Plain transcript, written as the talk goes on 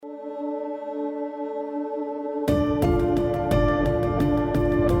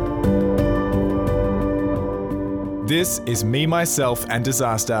This is Me, Myself and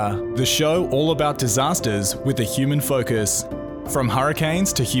Disaster, the show all about disasters with a human focus. From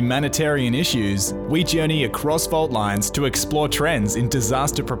hurricanes to humanitarian issues, we journey across fault lines to explore trends in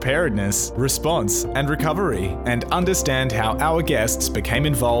disaster preparedness, response and recovery, and understand how our guests became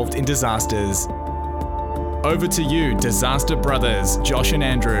involved in disasters. Over to you, Disaster Brothers, Josh and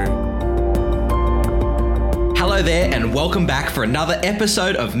Andrew. Hello there and welcome back for another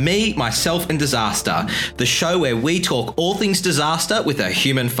episode of Me, Myself and Disaster, the show where we talk all things disaster with a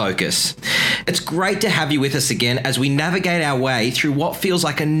human focus. It's great to have you with us again as we navigate our way through what feels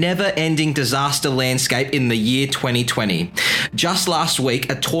like a never-ending disaster landscape in the year 2020. Just last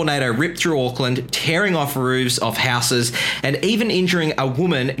week, a tornado ripped through Auckland, tearing off roofs of houses and even injuring a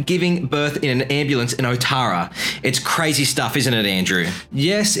woman giving birth in an ambulance in Otara. It's crazy stuff, isn't it, Andrew?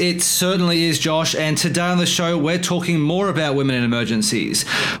 Yes, it certainly is, Josh. And today on the show, we're talking more about women in emergencies.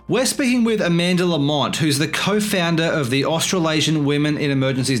 We're speaking with Amanda Lamont, who's the co-founder of the Australasian Women in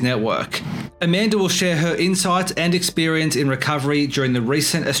Emergencies Network. Amanda will share her insights and experience in recovery during the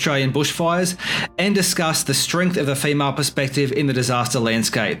recent Australian bushfires and discuss the strength of the female perspective in the disaster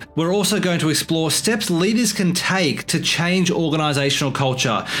landscape. We're also going to explore steps leaders can take to change organisational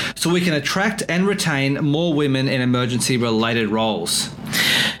culture so we can attract and retain more women in emergency-related roles.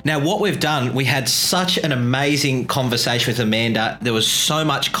 Now, what we've done, we had such an amazing conversation with Amanda. There was so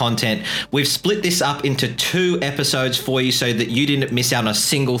much content. We've split this up into 2 episodes for you so that you didn't miss out on a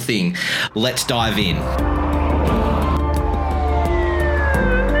single thing. Let's dive in.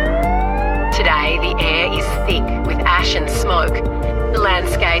 Today, the air is thick with ash and smoke, the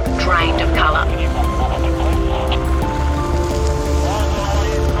landscape drained of colour.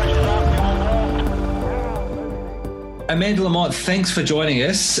 Amanda Lamont, thanks for joining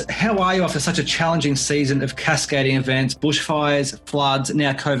us. How are you after such a challenging season of cascading events, bushfires, floods,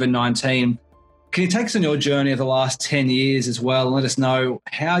 now COVID-19? Can you take us on your journey of the last 10 years as well and let us know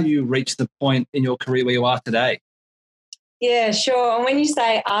how you reached the point in your career where you are today? Yeah, sure. And when you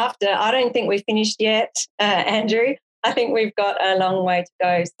say after, I don't think we've finished yet, Andrew. I think we've got a long way to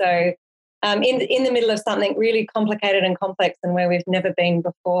go. So in the middle of something really complicated and complex and where we've never been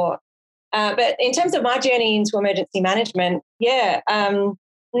before. But in terms of my journey into emergency management, I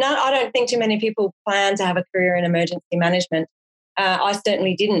don't think too many people plan to have a career in emergency management. I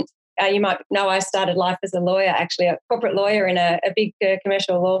certainly didn't. You might know I started life as a lawyer, actually a corporate lawyer in a big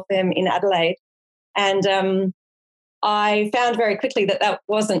commercial law firm in Adelaide. And I found very quickly that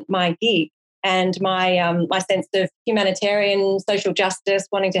wasn't my gig. And my sense of humanitarian, social justice,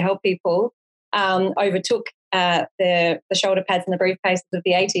 wanting to help people overtook the shoulder pads and the briefcases of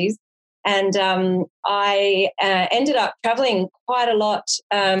the 80s. And I ended up travelling quite a lot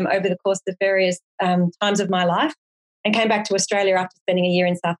over the course of various times of my life and came back to Australia after spending a year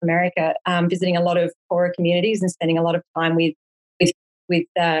in South America, visiting a lot of poorer communities and spending a lot of time with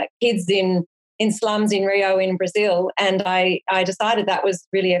kids in slums in Rio in Brazil. And I decided that was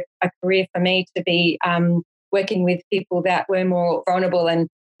really a career for me to be working with people that were more vulnerable and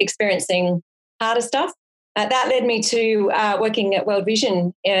experiencing harder stuff. That led me to working at World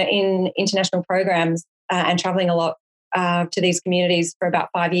Vision in international programs and travelling a lot to these communities for about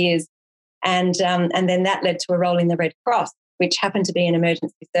 5 years. And then that led to a role in the Red Cross, which happened to be in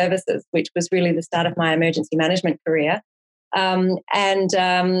emergency services, which was really the start of my emergency management career.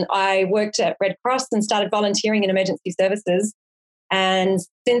 I worked at Red Cross and started volunteering in emergency services. And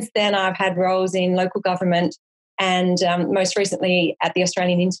since then, I've had roles in local government and most recently at the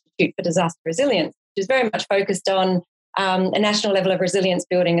Australian Institute for Disaster Resilience, which is very much focused on a national level of resilience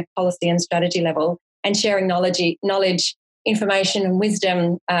building at policy and strategy level and sharing knowledge, information and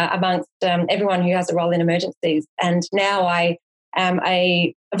wisdom amongst everyone who has a role in emergencies. And now I am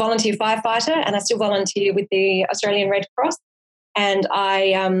a volunteer firefighter and I still volunteer with the Australian Red Cross. And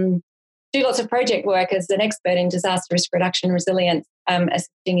I do lots of project work as an expert in disaster risk reduction and resilience,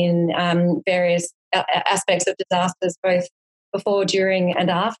 assisting in various aspects of disasters, both before, during and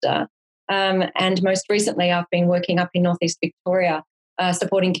after. And most recently, I've been working up in Northeast Victoria,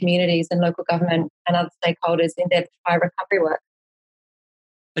 supporting communities and local government and other stakeholders in their fire recovery work.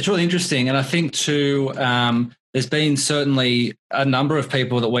 It's really interesting. And I think too, there's been certainly a number of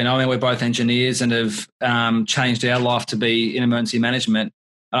people that we know, and we're both engineers and have changed our life to be in emergency management.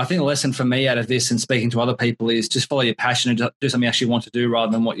 And I think the lesson for me out of this and speaking to other people is just follow your passion and do something you actually want to do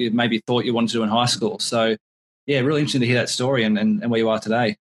rather than what you maybe thought you wanted to do in high school. So, yeah, really interesting to hear that story and where you are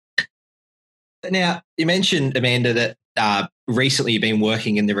today. Now, you mentioned, Amanda, that recently you've been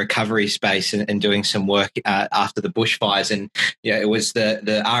working in the recovery space and doing some work after the bushfires. And it was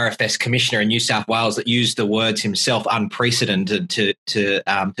the RFS commissioner in New South Wales that used the words himself, unprecedented, to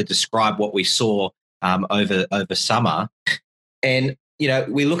describe what we saw over summer. And, you know,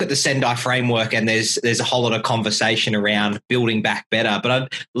 we look at the Sendai framework and there's a whole lot of conversation around building back better. But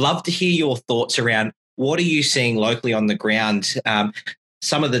I'd love to hear your thoughts around what are you seeing locally on the ground?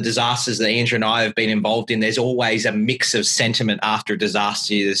 Some of the disasters that Andrew and I have been involved in, there's always a mix of sentiment after a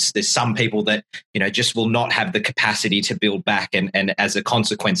disaster. There's some people that, you know, just will not have the capacity to build back and as a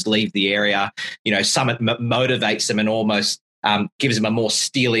consequence leave the area. You know, some it motivates them and almost gives them a more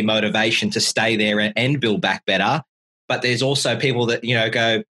steely motivation to stay there and build back better. But there's also people that, you know,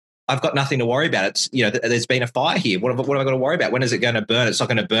 go, I've got nothing to worry about. It's, you know, there's been a fire here. What have I got to worry about? When is it going to burn? It's not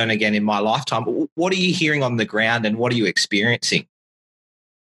going to burn again in my lifetime. But what are you hearing on the ground and what are you experiencing?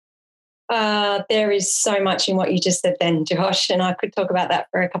 There is so much in what you just said then, Josh, and I could talk about that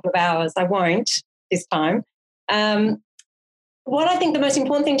for a couple of hours. I won't this time. What I think the most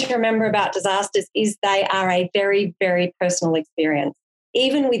important thing to remember about disasters is they are a very, very personal experience.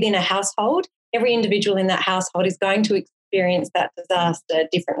 Even within a household, every individual in that household is going to experience that disaster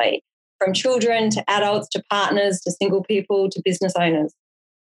differently, from children to adults to partners to single people to business owners.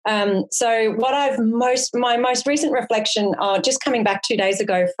 So what my most recent reflection, just coming back 2 days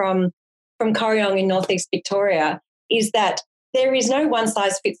ago from Corryong in northeast Victoria, is that there is no one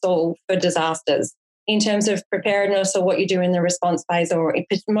size fits all for disasters in terms of preparedness or what you do in the response phase or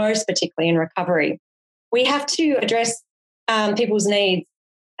most particularly in recovery. We have to address people's needs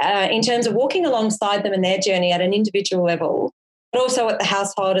in terms of walking alongside them in their journey at an individual level, but also at the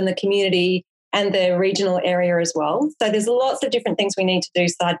household and the community and the regional area as well. So there's lots of different things we need to do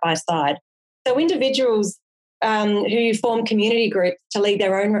side by side. So individuals who form community groups to lead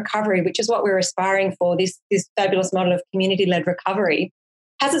their own recovery, which is what we're aspiring for, this fabulous model of community-led recovery,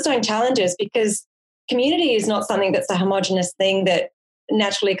 has its own challenges because community is not something that's a homogenous thing that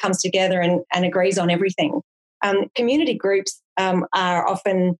naturally comes together and agrees on everything. Community groups are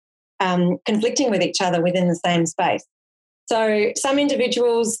often conflicting with each other within the same space. So some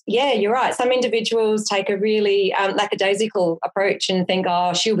individuals, yeah, you're right, some individuals take a really lackadaisical approach and think,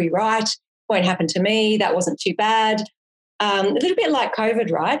 oh, she'll be right, won't happen to me, that wasn't too bad. A little bit like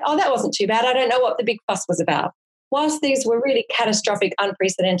COVID, right? Oh, that wasn't too bad. I don't know what the big fuss was about. Whilst these were really catastrophic,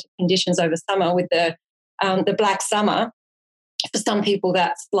 unprecedented conditions over summer with the Black Summer, for some people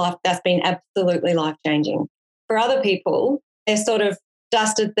that's been absolutely life-changing. For other people, they're sort of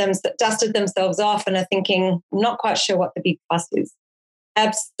dusted themselves off and are thinking, not quite sure what the big fuss is.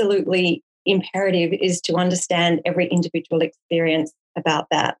 Absolutely imperative is to understand every individual experience about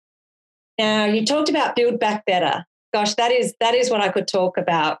that. Now, you talked about build back better. Gosh, that is what I could talk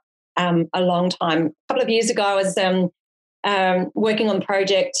about a long time. A couple of years ago, I was working on a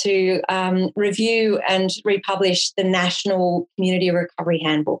project to review and republish the National Community Recovery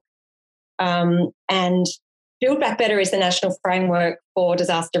Handbook. And Build Back Better is the national framework for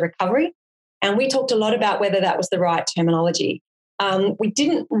disaster recovery. And we talked a lot about whether that was the right terminology. We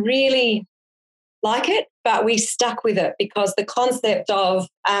didn't really like it, but we stuck with it because the concept of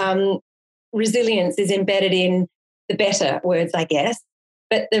resilience is embedded in the better words, I guess.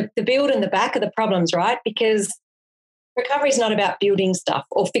 But the build and the back are the problems, right? Because recovery is not about building stuff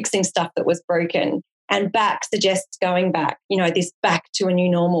or fixing stuff that was broken. And back suggests going back, this back to a new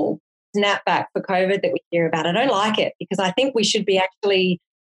normal, snapback for COVID that we hear about. I don't like it because I think we should be actually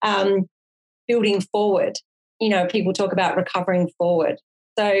building forward. People talk about recovering forward.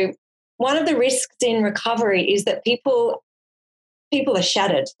 So one of the risks in recovery is that people are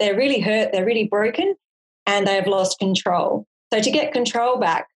shattered. They're really hurt, they're really broken, and they've lost control. So to get control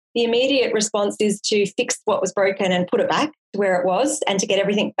back, the immediate response is to fix what was broken and put it back to where it was and to get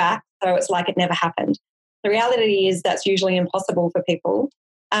everything back so it's like it never happened. The reality is that's usually impossible for people.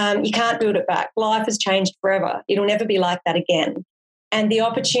 You can't build it back. Life has changed forever. It'll never be like that again. And the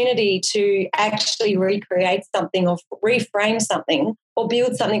opportunity to actually recreate something or reframe something or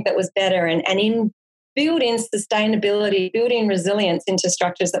build something that was better and build in sustainability, build in resilience into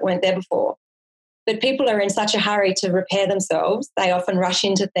structures that weren't there before. But people are in such a hurry to repair themselves. They often rush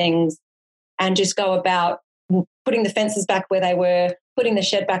into things and just go about putting the fences back where they were, putting the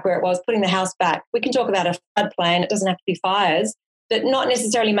shed back where it was, putting the house back. We can talk about a flood plan. It doesn't have to be fires, but not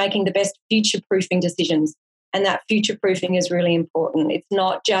necessarily making the best future-proofing decisions. And that future-proofing is really important. It's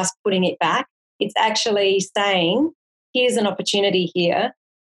not just putting it back. It's actually saying, here's an opportunity here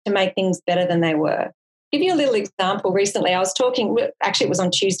to make things better than they were. Give you a little example. Recently, I was talking, actually it was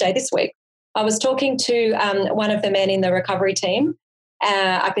on Tuesday this week, I was talking to one of the men in the recovery team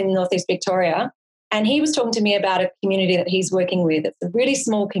up in northeast Victoria, and he was talking to me about a community that he's working with. It's a really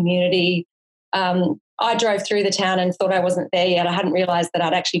small community. I drove through the town and thought I wasn't there yet. I hadn't realised that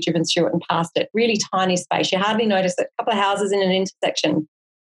I'd actually driven through it and passed it. Really tiny space. You hardly notice it. A couple of houses in an intersection.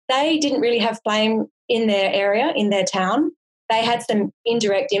 they didn't really have flame in their area, in their town. They had some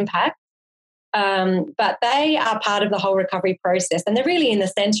indirect impact, but they are part of the whole recovery process, and they're really in the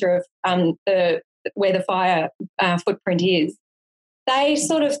centre of where the fire footprint is. They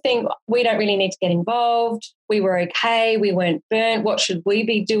sort of think we don't really need to get involved. We were okay. We weren't burnt. What should we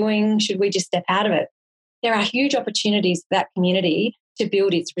be doing? Should we just step out of it? There are huge opportunities for that community to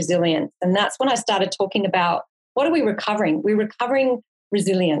build its resilience. And that's when I started talking about what are we recovering? We're recovering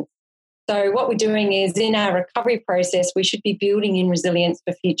resilience. So what we're doing is in our recovery process, we should be building in resilience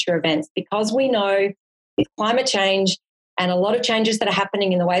for future events, because we know with climate change and a lot of changes that are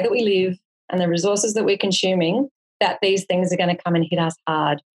happening in the way that we live and the resources that we're consuming, that these things are going to come and hit us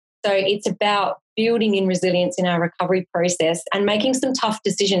hard. So it's about building in resilience in our recovery process and making some tough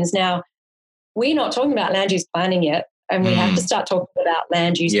decisions. Now, we're not talking about land use planning yet, and we have to start talking about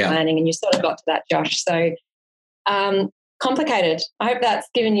land use planning, and you sort of got to that, Josh. So complicated. I hope that's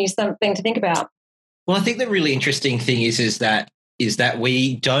given you something to think about. Well, I think the really interesting thing is that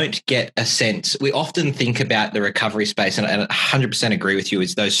we don't get a sense. We often think about the recovery space, and I 100% agree with you,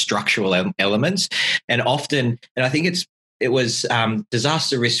 it's those structural elements. And often, and I think it was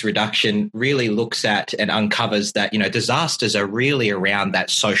disaster risk reduction really looks at and uncovers that, disasters are really around that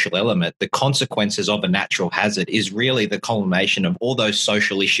social element. The consequences of a natural hazard is really the culmination of all those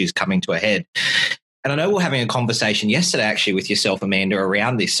social issues coming to a head. And I know we were having a conversation yesterday actually with yourself, Amanda,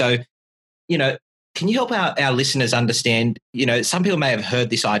 around this. So, can you help our listeners understand, some people may have heard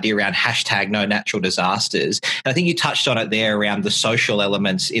this idea around #no natural disasters. And I think you touched on it there around the social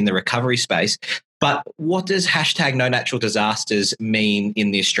elements in the recovery space. But what does #no natural disasters mean in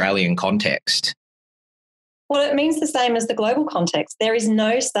the Australian context? Well, it means the same as the global context. There is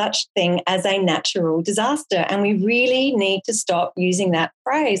no such thing as a natural disaster, and we really need to stop using that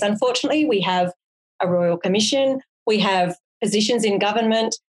phrase. Unfortunately, we have a Royal Commission, we have positions in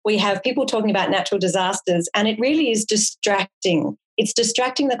government, we have people talking about natural disasters, and it really is distracting. It's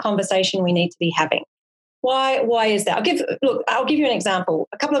distracting the conversation we need to be having. Why is that? I'll give you an example.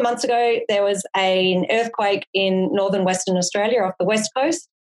 A couple of months ago, there was an earthquake in northern Western Australia off the west coast.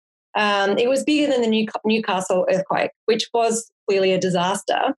 It was bigger than the Newcastle earthquake, which was clearly a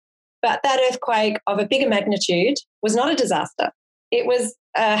disaster. But that earthquake of a bigger magnitude was not a disaster. It was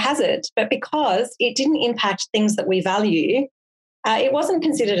a hazard, but because it didn't impact things that we value, it wasn't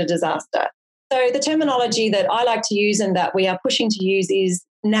considered a disaster. So the terminology that I like to use and that we are pushing to use is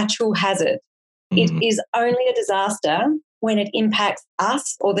natural hazard. It is only a disaster when it impacts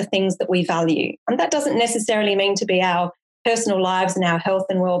us or the things that we value. And that doesn't necessarily mean to be our personal lives and our health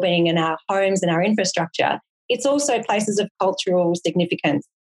and well-being and our homes and our infrastructure. It's also places of cultural significance.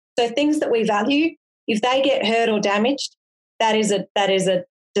 So things that we value, if they get hurt or damaged, that is a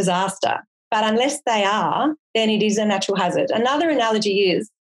disaster. But unless they are, then it is a natural hazard. Another analogy is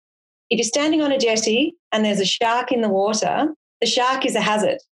if you're standing on a jetty and there's a shark in the water, the shark is a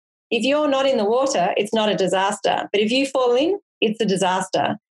hazard. If you're not in the water, it's not a disaster. But if you fall in, it's a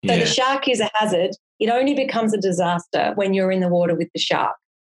disaster. So the shark is a hazard. It only becomes a disaster when you're in the water with the shark.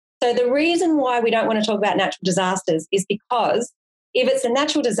 So the reason why we don't want to talk about natural disasters is because if it's a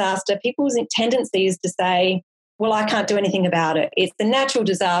natural disaster, people's tendency is to say, well, I can't do anything about it. It's a natural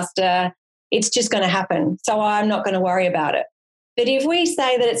disaster. It's just going to happen. So I'm not going to worry about it. But if we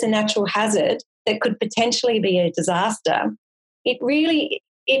say that it's a natural hazard that could potentially be a disaster,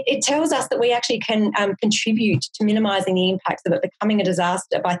 it tells us that we actually can contribute to minimising the impacts of it becoming a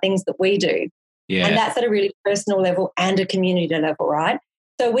disaster by things that we do. Yeah. And that's at a really personal level and a community level, right?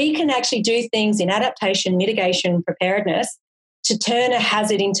 So we can actually do things in adaptation, mitigation, preparedness to turn a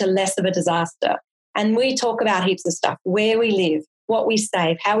hazard into less of a disaster. And we talk about heaps of stuff, where we live, what we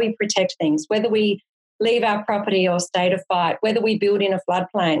save, how we protect things, whether we leave our property or stay to fight, whether we build in a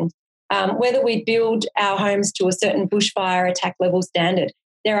floodplain, whether we build our homes to a certain bushfire attack level standard.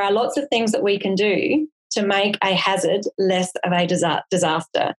 There are lots of things that we can do to make a hazard less of a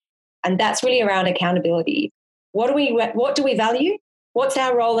disaster. And that's really around accountability. What do we value? What's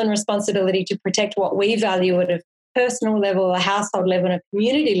our role and responsibility to protect what we value at a personal level, a household level, and a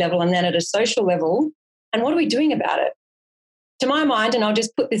community level, and then at a social level? And what are we doing about it? To my mind, and I'll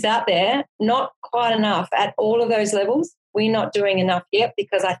just put this out there, not quite enough at all of those levels. We're not doing enough yet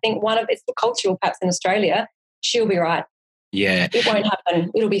because I think it's the cultural perhaps in Australia. She'll be right. Yeah. It won't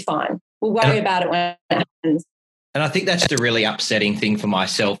happen. It'll be fine. We'll worry about it when it happens. And I think that's the really upsetting thing for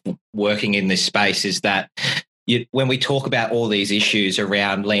myself working in this space is that when we talk about all these issues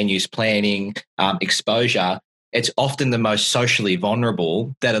around land use planning, exposure, it's often the most socially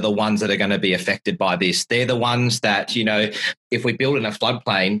vulnerable that are the ones that are going to be affected by this. They're the ones that, if we build in a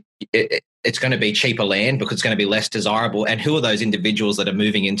floodplain, it's going to be cheaper land because it's going to be less desirable. And who are those individuals that are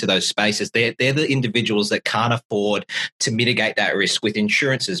moving into those spaces? They're the individuals that can't afford to mitigate that risk with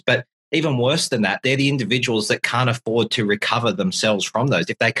insurances. But even worse than that, they're the individuals that can't afford to recover themselves from those.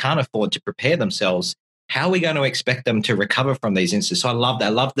 If they can't afford to prepare themselves, how are we going to expect them to recover from these instances? So I love that. I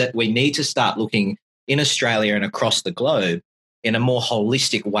love that we need to start looking in Australia and across the globe in a more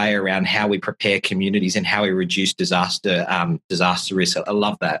holistic way around how we prepare communities and how we reduce disaster risk. I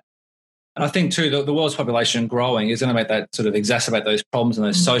love that. And I think too, the world's population growing is going to make that sort of exacerbate those problems and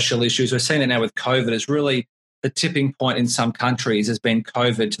those social issues. We're seeing it now with COVID. It's really the tipping point in some countries has been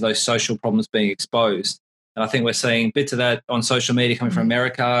COVID to those social problems being exposed. And I think we're seeing bits of that on social media coming from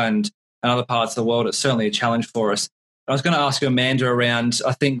America and other parts of the world. It's certainly a challenge for us. I was going to ask you, Amanda, around,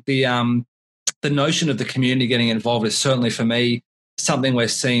 I think the notion of the community getting involved is certainly for me something we're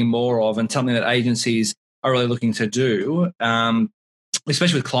seeing more of and something that agencies are really looking to do,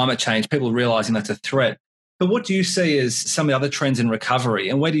 especially with climate change, people realising that's a threat. But what do you see as some of the other trends in recovery,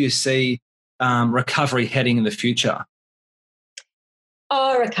 and where do you see recovery heading in the future?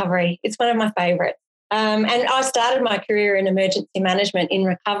 Oh, recovery. It's one of my favourites. And I started my career in emergency management in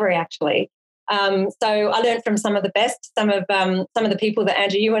recovery, actually. So I learned from some of the best, some of the people that,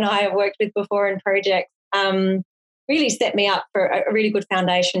 Andrew, you and I have worked with before in projects, really set me up for a really good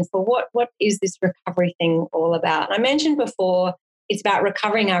foundation for what is this recovery thing all about. And I mentioned before, it's about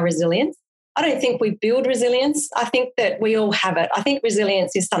recovering our resilience. I don't think we build resilience. I think that we all have it. I think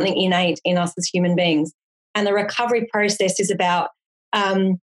resilience is something innate in us as human beings. And the recovery process is about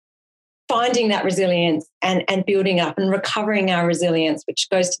finding that resilience and building up and recovering our resilience, which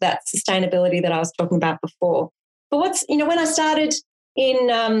goes to that sustainability that I was talking about before. But when I started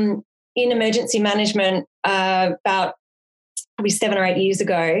in emergency management about probably 7 or 8 years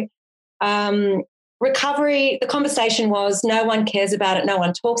ago, recovery, the conversation was no one cares about it, no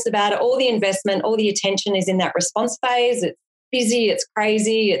one talks about it. All the investment, all the attention is in that response phase. It's busy, it's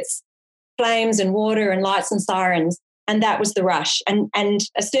crazy, it's flames and water and lights and sirens. And that was the rush. And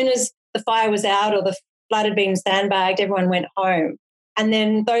as soon as the fire was out or the flood had been sandbagged, everyone went home. And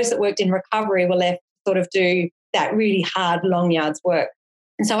then those that worked in recovery were left to sort of do that really hard, long yards work.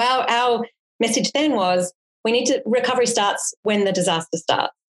 And so our message then was recovery starts when the disaster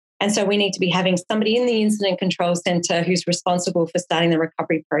starts. And so we need to be having somebody in the incident control centre who's responsible for starting the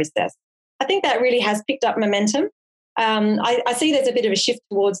recovery process. I think that really has picked up momentum. I see there's a bit of a shift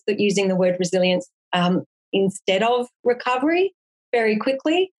towards using the word resilience instead of recovery very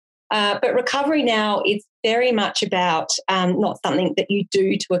quickly. But recovery now, it's very much about not something that you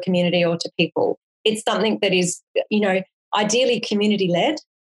do to a community or to people. It's something that is, ideally community-led,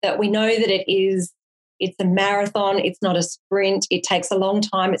 that we know that it's a marathon, it's not a sprint, it takes a long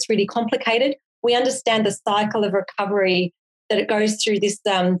time, it's really complicated. We understand the cycle of recovery, that it goes through this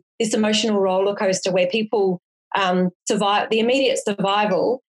emotional roller coaster where people survive. The immediate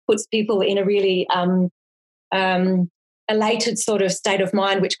survival puts people in a really elated sort of state of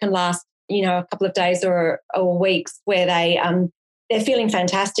mind, which can last, a couple of days or weeks, where they're feeling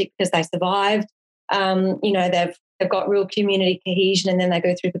fantastic because they survived. They've got real community cohesion, and then they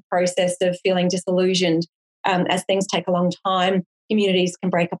go through the process of feeling disillusioned as things take a long time. Communities can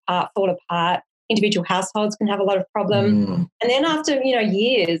break apart, fall apart. Individual households can have a lot of problems. And then after,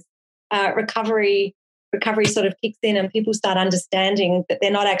 years, recovery sort of kicks in and people start understanding that they're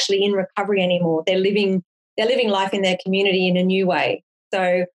not actually in recovery anymore. They're living life in their community in a new way.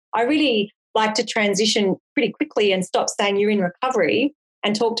 So I really like to transition pretty quickly and stop saying you're in recovery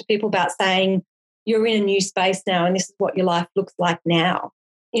and talk to people about saying you're in a new space now and this is what your life looks like now.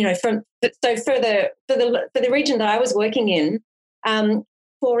 For the region that I was working in,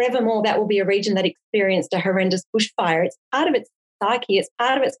 forevermore that will be a region that experienced a horrendous bushfire. It's part of its psyche, it's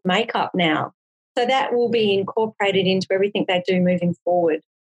part of its makeup now. So that will be incorporated into everything they do moving forward.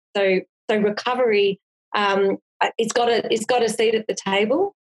 So recovery, it's got a seat at the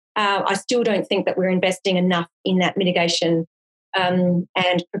table. I still don't think that we're investing enough in that mitigation and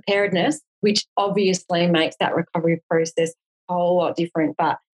preparedness, which obviously makes that recovery process a whole lot different.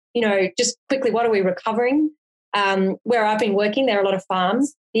 But, just quickly, what are we recovering? Where I've been working, there are a lot of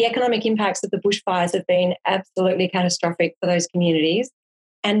farms. The economic impacts of the bushfires have been absolutely catastrophic for those communities.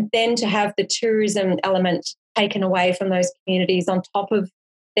 And then to have the tourism element taken away from those communities on top of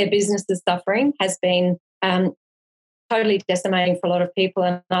their businesses suffering has been totally decimating for a lot of people.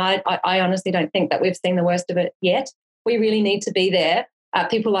 And I honestly don't think that we've seen the worst of it yet. We really need to be there.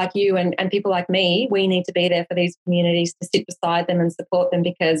 People like you and people like me, we need to be there for these communities, to sit beside them and support them,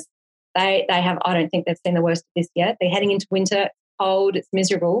 because They have, I don't think they've seen the worst of this yet. They're heading into winter, it's cold, it's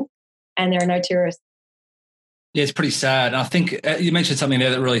miserable, and there are no tourists. Yeah, it's pretty sad. And I think you mentioned something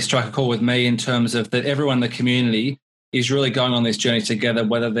there that really struck a chord with me in terms of that everyone in the community is really going on this journey together,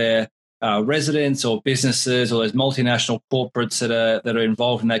 whether they're residents or businesses or those multinational corporates that are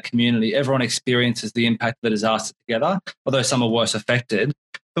involved in that community. Everyone experiences the impact of the disaster together, although some are worse affected.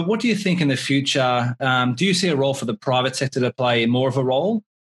 But what do you think in the future? Do you see a role for the private sector to play more of a role?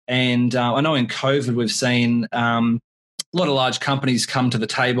 And I know in COVID we've seen a lot of large companies come to the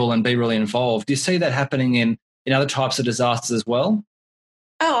table and be really involved. Do you see that happening in other types of disasters as well?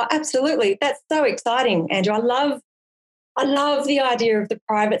 Oh, absolutely. That's so exciting, Andrew. I love the idea of the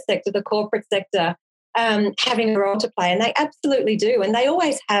private sector, the corporate sector, having a role to play, and they absolutely do, and they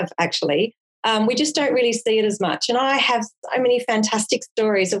always have, actually. We just don't really see it as much. And I have so many fantastic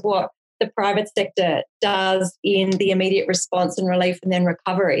stories of what the private sector does in the immediate response and relief and then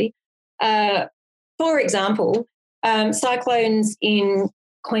recovery. For example, cyclones in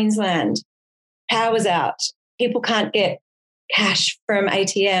Queensland, power's out, people can't get cash from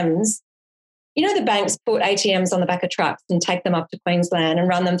ATMs. You know, the banks put ATMs on the back of trucks and take them up to Queensland and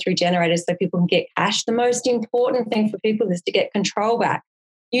run them through generators so people can get cash. The most important thing for people is to get control back.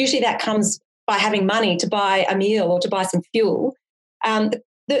 Usually that comes by having money to buy a meal or to buy some fuel.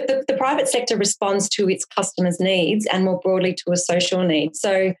 The private sector responds to its customers' needs and more broadly to a social need.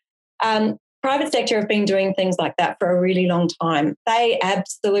 So private sector have been doing things like that for a really long time. They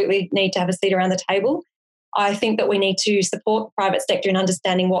absolutely need to have a seat around the table. I think that we need to support the private sector in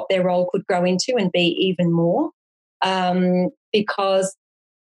understanding what their role could grow into and be even more, because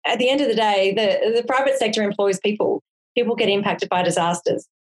at the end of the day, the private sector employs people. People get impacted by disasters.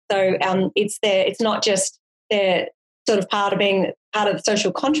 So it's not just their sort of part of being part of the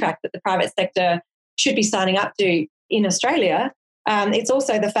social contract that the private sector should be signing up to in Australia. It's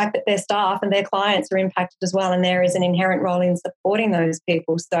also the fact that their staff and their clients are impacted as well, and there is an inherent role in supporting those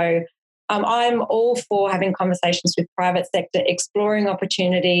people. So I'm all for having conversations with private sector, exploring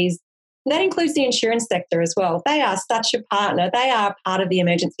opportunities. And that includes the insurance sector as well. They are such a partner. They are part of the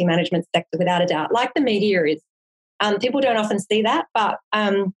emergency management sector without a doubt, like the media is. People don't often see that, but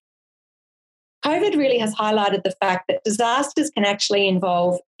COVID really has highlighted the fact that disasters can actually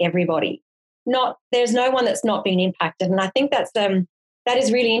involve everybody. There's no one that's not been impacted. And I think that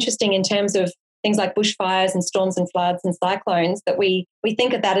is really interesting in terms of things like bushfires and storms and floods and cyclones, that we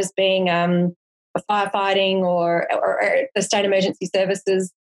think of that as being firefighting or the state emergency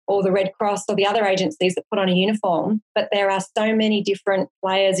services or the Red Cross or the other agencies that put on a uniform. But there are so many different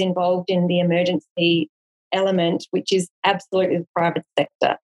players involved in the emergency element, which is absolutely the private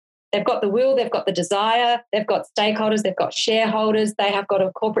sector. They've got the will, they've got the desire, they've got stakeholders, they've got shareholders, they have got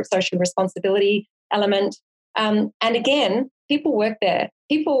a corporate social responsibility element. And again, people work there.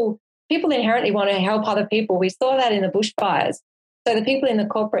 People inherently want to help other people. We saw that in the bushfires. So the people in the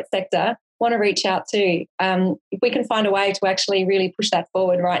corporate sector want to reach out too. If we can find a way to actually really push that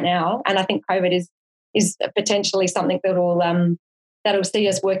forward right now, and I think COVID is potentially something that'll see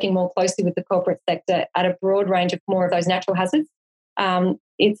us working more closely with the corporate sector at a broad range of more of those natural hazards.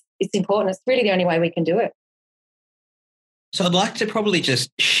 It's important. It's really the only way we can do it. So I'd like to probably just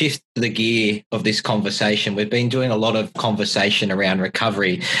shift the gear of this conversation. We've been doing a lot of conversation around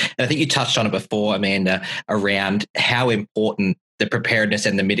recovery. And I think you touched on it before, Amanda, around how important the preparedness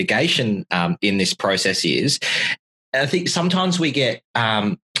and the mitigation in this process is. And I think sometimes we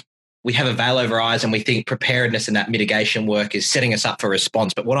have a veil over our eyes and we think preparedness and that mitigation work is setting us up for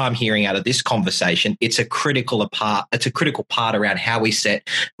response. But what I'm hearing out of this conversation, it's a critical part around how we set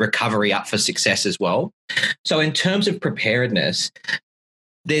recovery up for success as well. So in terms of preparedness,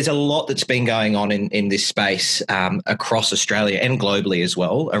 there's a lot that's been going on in this space across Australia and globally as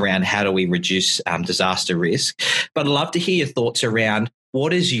well around how do we reduce disaster risk. But I'd love to hear your thoughts around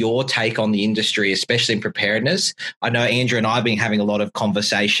what is your take on the industry, especially in preparedness? I know Andrew and I have been having a lot of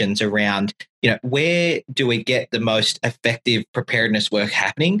conversations around, where do we get the most effective preparedness work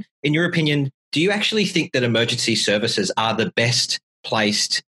happening? In your opinion, do you actually think that emergency services are the best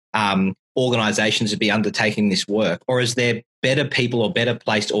placed organisations to be undertaking this work? Or is there better people or better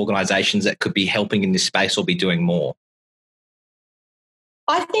placed organisations that could be helping in this space or be doing more?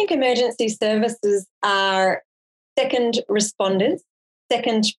 I think emergency services are second responders,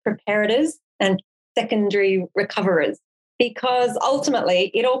 second preparators, and secondary recoverers, because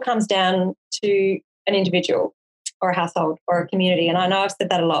ultimately it all comes down to an individual or a household or a community. And I know I've said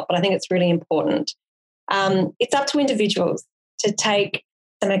that a lot, but I think it's really important. It's up to individuals to take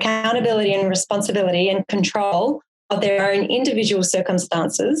some accountability and responsibility and control of their own individual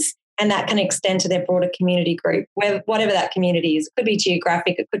circumstances And that can extend to their broader community group, whatever that community is. It could be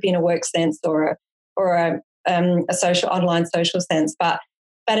geographic, it could be in a work sense or a social online social sense. But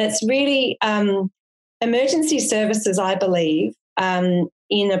it's really emergency services, I believe,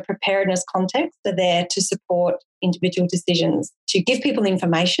 in a preparedness context, are there to support individual decisions, to give people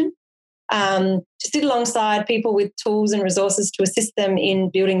information, to sit alongside people with tools and resources to assist them in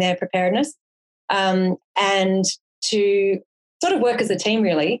building their preparedness, and to sort of work as a team,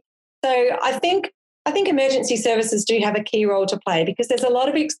 really. So I think emergency services do have a key role to play because there's a lot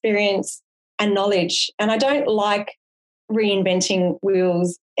of experience and knowledge, and I don't like reinventing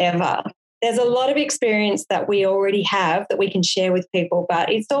wheels ever. There's a lot of experience that we already have that we can share with people, but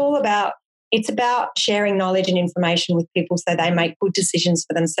it's about sharing knowledge and information with people so they make good decisions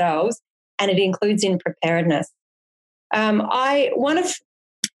for themselves, and it includes in preparedness. One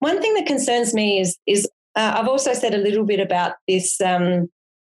thing that concerns me is I've also said a little bit about this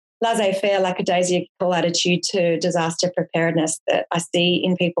laissez-faire, lackadaisical attitude to disaster preparedness that I see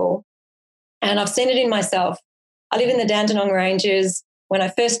in people, and I've seen it in myself. I live in the Dandenong Ranges. When I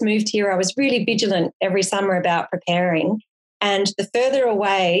first moved here, I was really vigilant every summer about preparing. And the further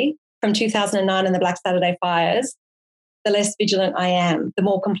away from 2009 and the Black Saturday fires, the less vigilant I am, the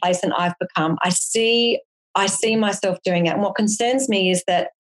more complacent I've become. I see myself doing it. And what concerns me is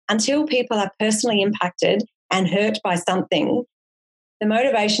that until people are personally impacted and hurt by something, the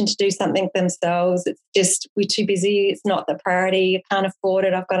motivation to do something themselves, it's just, we're too busy, it's not the priority, I can't afford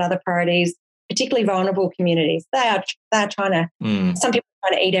it, I've got other priorities. Particularly vulnerable communities, they're trying to, some people are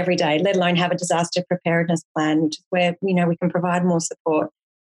trying to eat every day, let alone have a disaster preparedness plan, which is where, we can provide more support.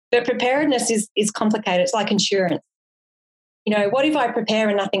 But preparedness is complicated. It's like insurance. What if I prepare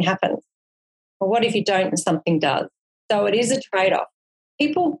and nothing happens? Or what if you don't and something does? So it is a trade-off.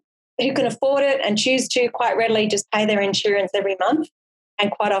 People who can afford it and choose to quite readily just pay their insurance every month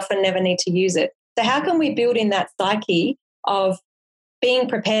and quite often never need to use it. So how can we build in that psyche of being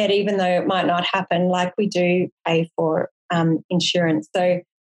prepared even though it might not happen, like we do pay for insurance? So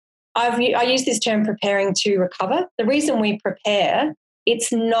I use this term preparing to recover. The reason we prepare,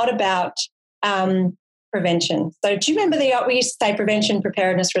 it's not about prevention. So do you remember we used to say prevention,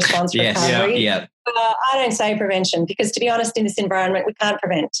 preparedness, response, recovery? Yeah. I don't say prevention because, to be honest, in this environment, we can't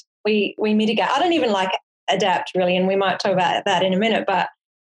prevent. We mitigate. I don't even like adapt, really, and we might talk about that in a minute. But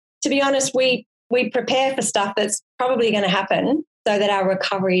to be honest, we prepare for stuff that's probably going to happen so that our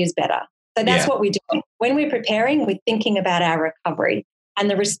recovery is better. So that's what we're doing. When we're preparing, we're thinking about our recovery. And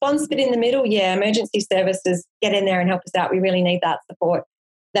the response bit in the middle, emergency services get in there and help us out. We really need that support.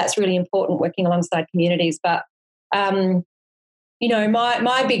 That's really important, working alongside communities. But, my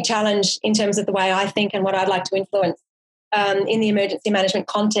big challenge in terms of the way I think and what I'd like to influence in the emergency management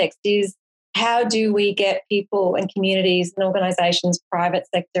context is how do we get people and communities and organisations, private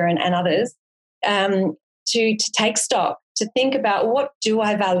sector and others, to take stock, to think about what do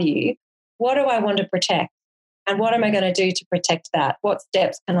I value, what do I want to protect, and what am I going to do to protect that? What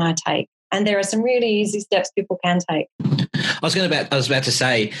steps can I take? And there are some really easy steps people can take. I was about to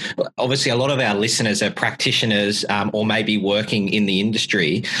say, obviously a lot of our listeners are practitioners or maybe working in the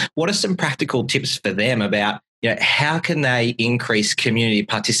industry. What are some practical tips for them about how can they increase community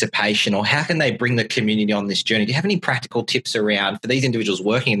participation, or how can they bring the community on this journey? Do you have any practical tips around, for these individuals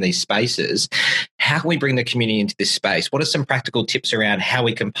working in these spaces, how can we bring the community into this space? What are some practical tips around how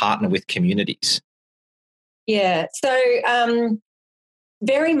we can partner with communities? Yeah, so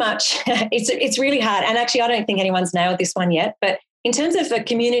very much it's really hard. And actually, I don't think anyone's nailed this one yet. But in terms of a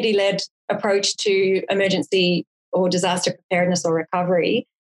community-led approach to emergency or disaster preparedness or recovery,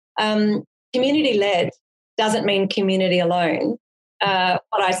 community-led doesn't mean community alone.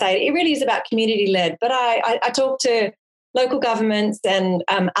 What I say, it really is about community-led. But I talk to local governments and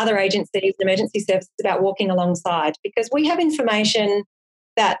other agencies, emergency services, about walking alongside, because we have information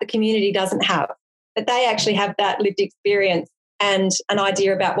that the community doesn't have, that they actually have that lived experience and an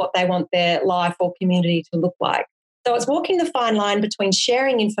idea about what they want their life or community to look like. So it's walking the fine line between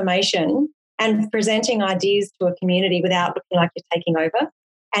sharing information and presenting ideas to a community without looking like you're taking over.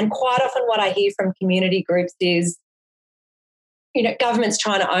 And quite often what I hear from community groups is, government's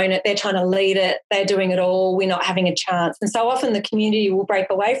trying to own it, they're trying to lead it, they're doing it all, we're not having a chance. And so often the community will break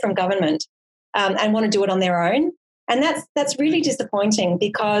away from government and want to do it on their own. And that's really disappointing,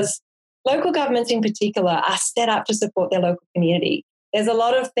 because local governments in particular are set up to support their local community. There's a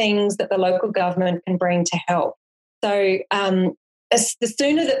lot of things that the local government can bring to help. So the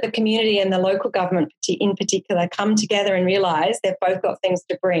sooner that the community and the local government in particular come together and realise they've both got things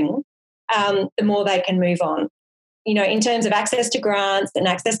to bring, the more they can move on. In terms of access to grants and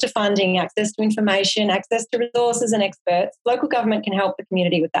access to funding, access to information, access to resources and experts, local government can help the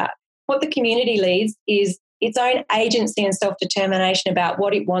community with that. what the community leads is its own agency and self-determination about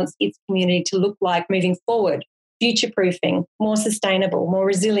what it wants its community to look like moving forward, future-proofing, more sustainable, more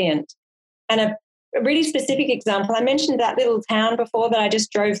resilient. And a really specific example, I mentioned that little town before that I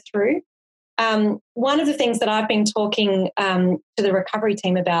just drove through. One of the things that I've been talking to the recovery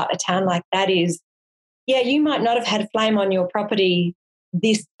team about a town like that is, yeah, you might not have had flame on your property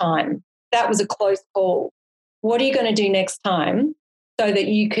this time. That was a close call. What are you going to do next time so that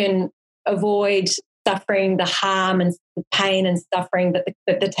you can avoid suffering the harm and the pain and suffering that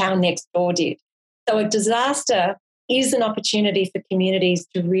the town next door did? So a disaster is an opportunity for communities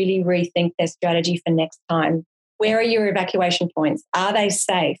to really rethink their strategy for next time. Where are your evacuation points? Are they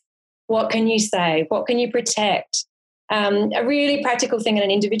safe? What can you save? What can you protect? A really practical thing at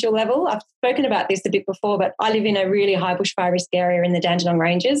an individual level. I've spoken about this a bit before, but I live in a really high bushfire risk area in the Dandenong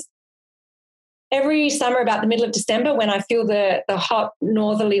Ranges. Every summer, about the middle of December, when I feel the hot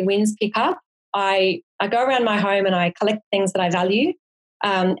northerly winds pick up, I go around my home and I collect things that I value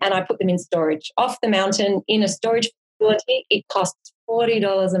and I put them in storage. Off the mountain in a storage facility, it costs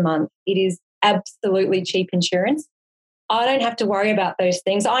 $40 a month. It is absolutely cheap insurance. I don't have to worry about those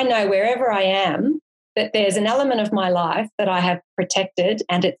things. I know wherever I am that there's an element of my life that I have protected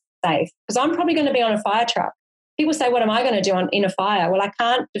and it's safe, because I'm probably going to be on a fire truck. People say, what am I going to do in a fire? Well, I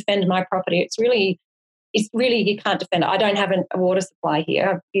can't defend my property. It's really, you can't defend it. I don't have a water supply here.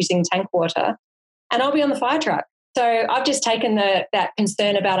 I'm using tank water and I'll be on the fire truck. So I've just taken that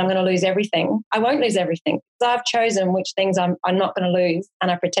concern about I'm going to lose everything. I won't lose everything because I've chosen which things I'm not going to lose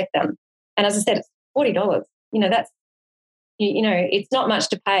and I protect them. And as I said, it's $40. It's not much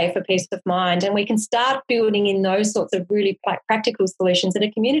to pay for peace of mind, and we can start building in those sorts of really practical solutions at a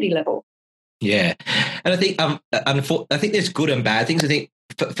community level. Yeah, and I think there's good and bad things. I think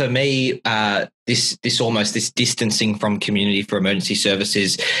for me, this distancing from community for emergency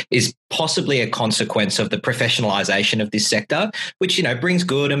services is possibly a consequence of the professionalisation of this sector, which brings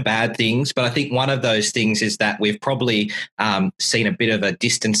good and bad things. But I think one of those things is that we've probably seen a bit of a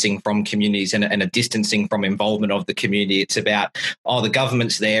distancing from communities and a distancing from involvement of the community. It's about, the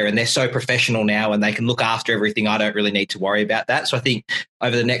government's there and they're so professional now and they can look after everything. I don't really need to worry about that. So I think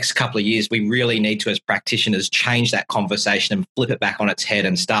over the next couple of years, we really need to, as practitioners, change that conversation and flip it back on its head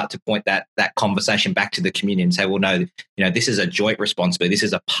and start to point that conversation back to the community and say, well, no, this is a joint responsibility. This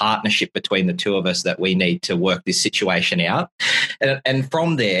is a partnership between the two of us that we need to work this situation out. And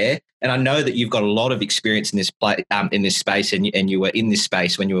from there, and I know that you've got a lot of experience in this space, and you were in this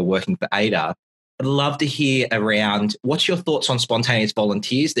space when you were working for ADA. I'd love to hear around what's your thoughts on spontaneous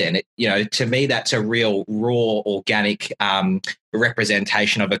volunteers then? To me, that's a real raw, organic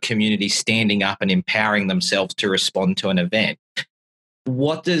representation of a community standing up and empowering themselves to respond to an event.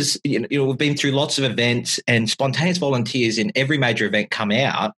 What does, we've been through lots of events and spontaneous volunteers in every major event come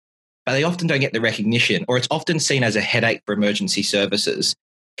out, but they often don't get the recognition, or it's often seen as a headache for emergency services.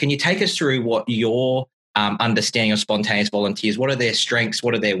 Can you take us through what your understanding of spontaneous volunteers, what are their strengths,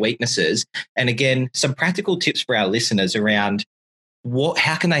 what are their weaknesses? And again, some practical tips for our listeners around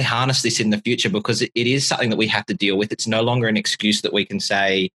how can they harness this in the future? Because it is something that we have to deal with. It's no longer an excuse that we can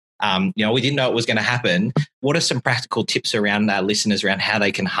say, we didn't know it was going to happen. What are some practical tips around our listeners around how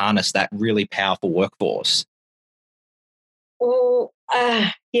they can harness that really powerful workforce? Well,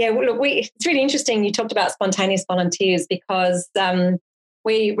 it's really interesting you talked about spontaneous volunteers because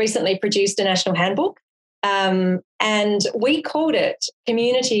we recently produced a national handbook and we called it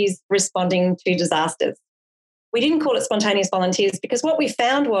Communities Responding to Disasters. We didn't call it spontaneous volunteers because what we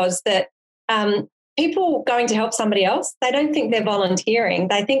found was that people going to help somebody else, they don't think they're volunteering,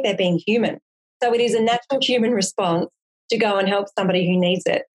 they think they're being human. So it is a natural human response to go and help somebody who needs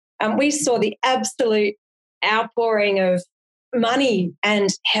it. We saw the absolute outpouring of money and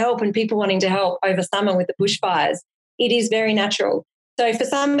help and people wanting to help over summer with the bushfires. It is very natural. So for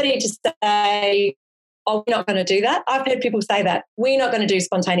somebody to say, we're not going to do that, I've heard people say that, we're not going to do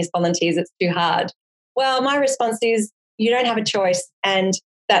spontaneous volunteers, it's too hard. Well, my response is, you don't have a choice, and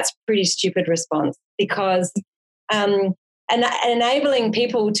that's a pretty stupid response because enabling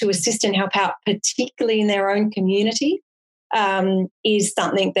people to assist and help out, particularly in their own community, is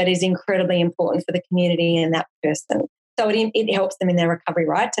something that is incredibly important for the community and that person. So it helps them in their recovery,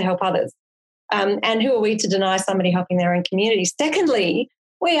 right, to help others. And who are we to deny somebody helping their own community? Secondly,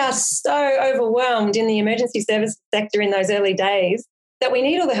 we are so overwhelmed in the emergency services sector in those early days that we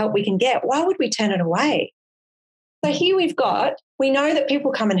need all the help we can get. Why would we turn it away? So here we know that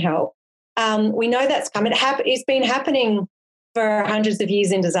people come and help. We know that's coming. It's been happening for hundreds of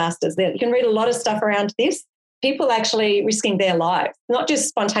years in disasters. You can read a lot of stuff around this. People actually risking their lives, not just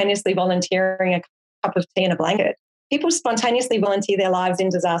spontaneously volunteering a cup of tea and a blanket. people spontaneously volunteer their lives in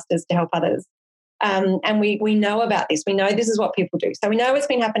disasters to help others. And we know about this. We know this is what people do. So we know it's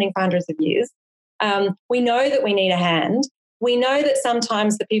been happening for hundreds of years. We know that we need a hand. We know that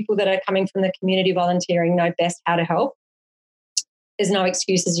sometimes the people that are coming from the community volunteering know best how to help. There's no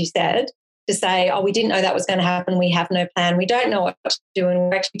excuse, as you said, to say, oh, we didn't know that was going to happen. We have no plan. We don't know what to do and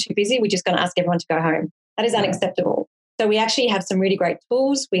we're actually too busy. We're just going to ask everyone to go home. That is unacceptable. So we actually have some really great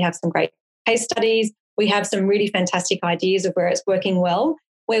tools. We have some great case studies. We have some really fantastic ideas of where it's working well,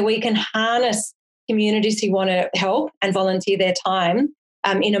 where we can harness communities who want to help and volunteer their time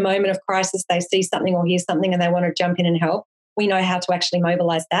in a moment of crisis. They see something or hear something and they want to jump in and help. We know how to actually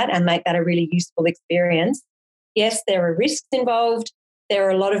mobilise that and make that a really useful experience. Yes, there are risks involved. There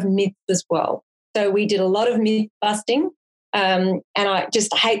are a lot of myths as well. So we did a lot of myth busting. And I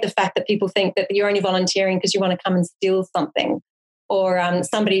just hate the fact that people think that you're only volunteering because you want to come and steal something, or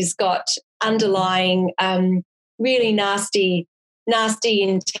somebody's got underlying really nasty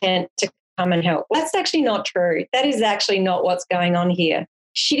intent to come and help. That's actually not true. That is actually not what's going on here.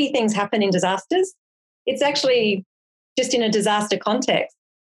 Shitty things happen in disasters. It's actually just in a disaster context.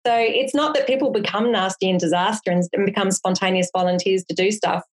 So it's not that people become nasty in disaster and become spontaneous volunteers to do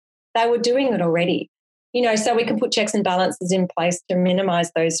stuff. They were doing it already. So we can put checks and balances in place to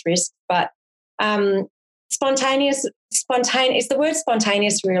minimise those risks. But spontaneous, it's the word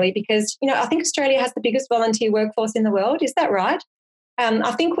spontaneous really, because, I think Australia has the biggest volunteer workforce in the world. Is that right?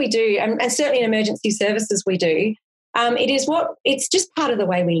 I think we do. And certainly in emergency services we do. It's just part of the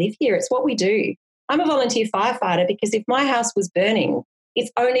way we live here. It's what we do. I'm a volunteer firefighter because if my house was burning,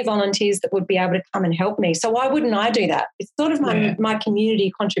 it's only volunteers that would be able to come and help me. So why wouldn't I do that? It's sort of my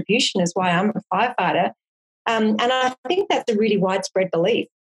community contribution is why I'm a firefighter. And I think that's a really widespread belief.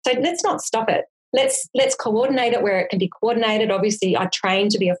 So let's not stop it. Let's coordinate it where it can be coordinated. Obviously, I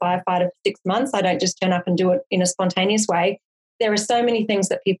trained to be a firefighter for 6 months. I don't just turn up and do it in a spontaneous way. There are so many things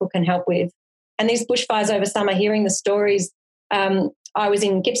that people can help with. And these bushfires over summer, hearing the stories, I was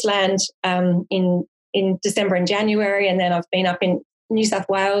in Gippsland in December and January, and then I've been up in New South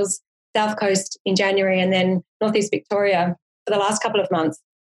Wales, South Coast in January, and then Northeast Victoria for the last couple of months.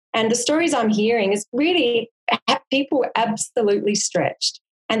 And the stories I'm hearing is really people absolutely stretched.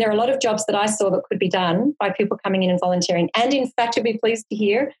 And there are a lot of jobs that I saw that could be done by people coming in and volunteering. And in fact, you'll be pleased to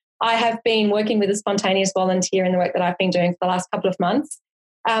hear, I have been working with a spontaneous volunteer in the work that I've been doing for the last couple of months.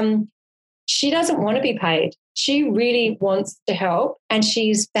 She doesn't want to be paid. She really wants to help, and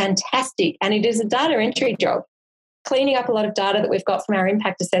she's fantastic. And it is a data entry job, cleaning up a lot of data that we've got from our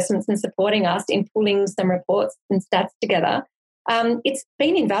impact assessments and supporting us in pulling some reports and stats together. It's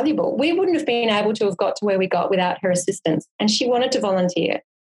been invaluable. We wouldn't have been able to have got to where we got without her assistance. And she wanted to volunteer.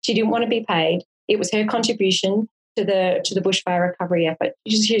 She didn't want to be paid. It was her contribution to the bushfire recovery effort.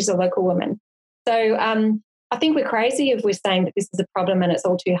 She's a local woman. So I think we're crazy if we're saying that this is a problem and it's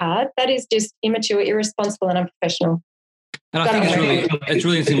all too hard. That is just immature, irresponsible, and unprofessional. And I think it's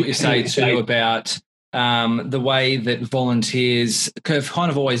really interesting what you say too about the way that volunteers have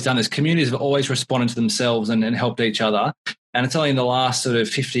kind of always done this. Communities have always responded to themselves and helped each other. And it's only in the last sort of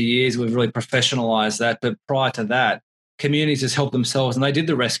 50 years we've really professionalised that. But prior to that, communities just helped themselves, and they did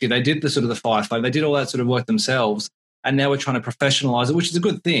the rescue, they did the sort of the firefighting, they did all that sort of work themselves. And now we're trying to professionalise it, which is a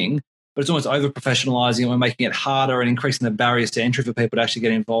good thing. But it's almost over-professionalising, and we're making it harder and increasing the barriers to entry for people to actually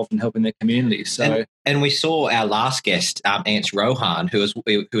get involved in helping their communities. So, and we saw our last guest, Ance Rohan, who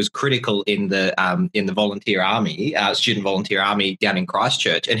was critical in the volunteer army, student volunteer army down in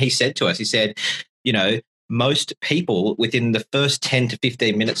Christchurch, and he said to us, most people within the first 10 to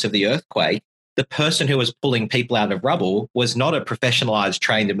 15 minutes of the earthquake, the person who was pulling people out of rubble was not a professionalised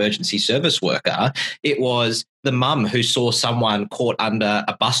trained emergency service worker. It was the mum who saw someone caught under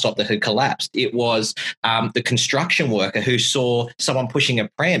a bus stop that had collapsed. It was the construction worker who saw someone pushing a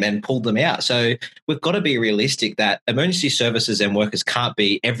pram and pulled them out. So we've got to be realistic that emergency services and workers can't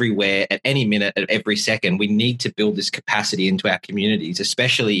be everywhere at any minute, at every second. We need to build this capacity into our communities,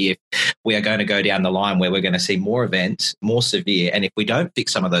 especially if we are going to go down the line where we're going to see more events, more severe. And if we don't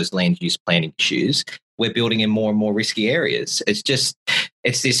fix some of those land use planning issues, we're building in more and more risky areas. It's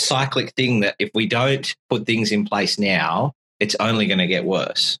this cyclic thing that if we don't put things in place now, it's only going to get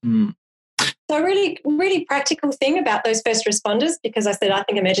worse. Mm. So a really, really practical thing about those first responders, because I said I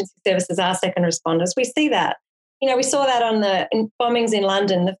think emergency services are second responders. We see that. We saw that on the bombings in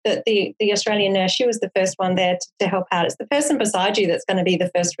London. The Australian nurse, she was the first one there to help out. It's the person beside you that's going to be the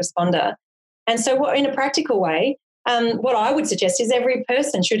first responder. And so in a practical way, what I would suggest is every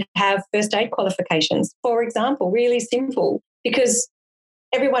person should have first aid qualifications, for example, really simple, because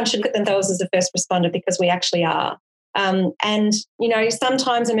everyone should look at themselves as a first responder, because we actually are. And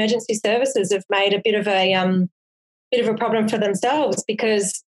sometimes emergency services have made a bit of a bit of a problem for themselves,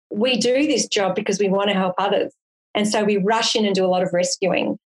 because we do this job because we want to help others. And so we rush in and do a lot of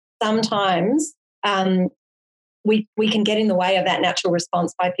rescuing. Sometimes we can get in the way of that natural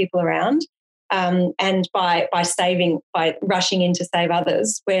response by people around, and by rushing in to save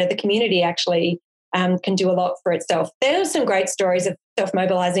others, where the community actually can do a lot for itself. There are some great stories of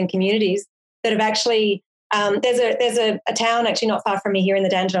self-mobilising communities that have actually, there's a town actually not far from me here in the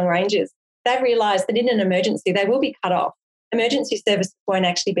Dandenong Ranges. They've realised that in an emergency they will be cut off. Emergency services won't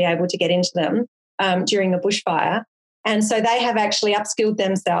actually be able to get into them during a bushfire. And so they have actually upskilled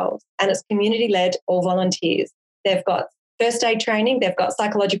themselves, and it's community-led, all volunteers. They've got first aid training, they've got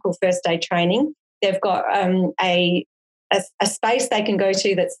psychological first aid training, they've got a space they can go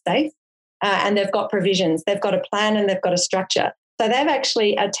to that's safe, and they've got provisions, they've got a plan, and they've got a structure. So they've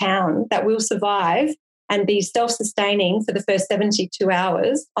actually a town that will survive and be self-sustaining for the first 72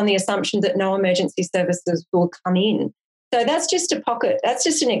 hours on the assumption that no emergency services will come in. So that's just a pocket. That's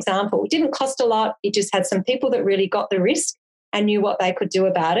just an example. It didn't cost a lot. It just had some people that really got the risk and knew what they could do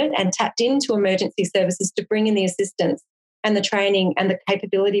about it, and tapped into emergency services to bring in the assistance and the training and the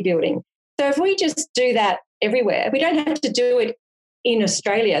capability building. So if we just do that everywhere, we don't have to do it in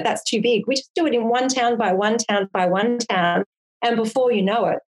Australia. That's too big. We just do it in one town by one town by one town. And before you know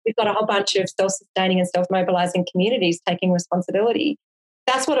it, we've got a whole bunch of self-sustaining and self-mobilising communities taking responsibility.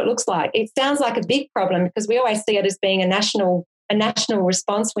 That's what it looks like. It sounds like a big problem because we always see it as being a national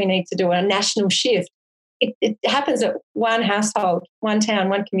response we need to do, a national shift. It happens at one household, one town,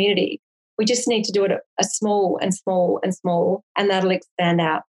 one community. We just need to do it a small and small and small, and that'll expand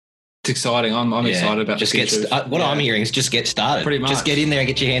out. It's exciting. I'm excited about just the future. What I'm hearing is just get started. Pretty much. Just get in there and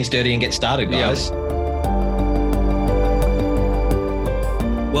get your hands dirty and get started, guys. Yeah.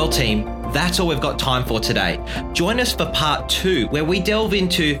 Well, team, that's all we've got time for today. Join us for part 2, where we delve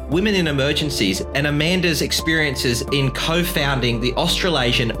into women in emergencies and Amanda's experiences in co-founding the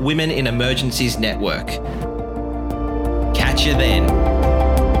Australasian Women in Emergencies Network. Catch you then.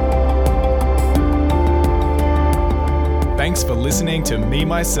 Thanks for listening to Me,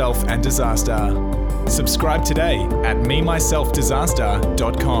 Myself and Disaster. Subscribe today at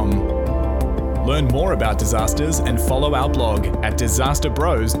memyselfdisaster.com. Learn more about disasters and follow our blog at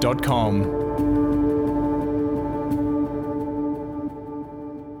disasterbros.com.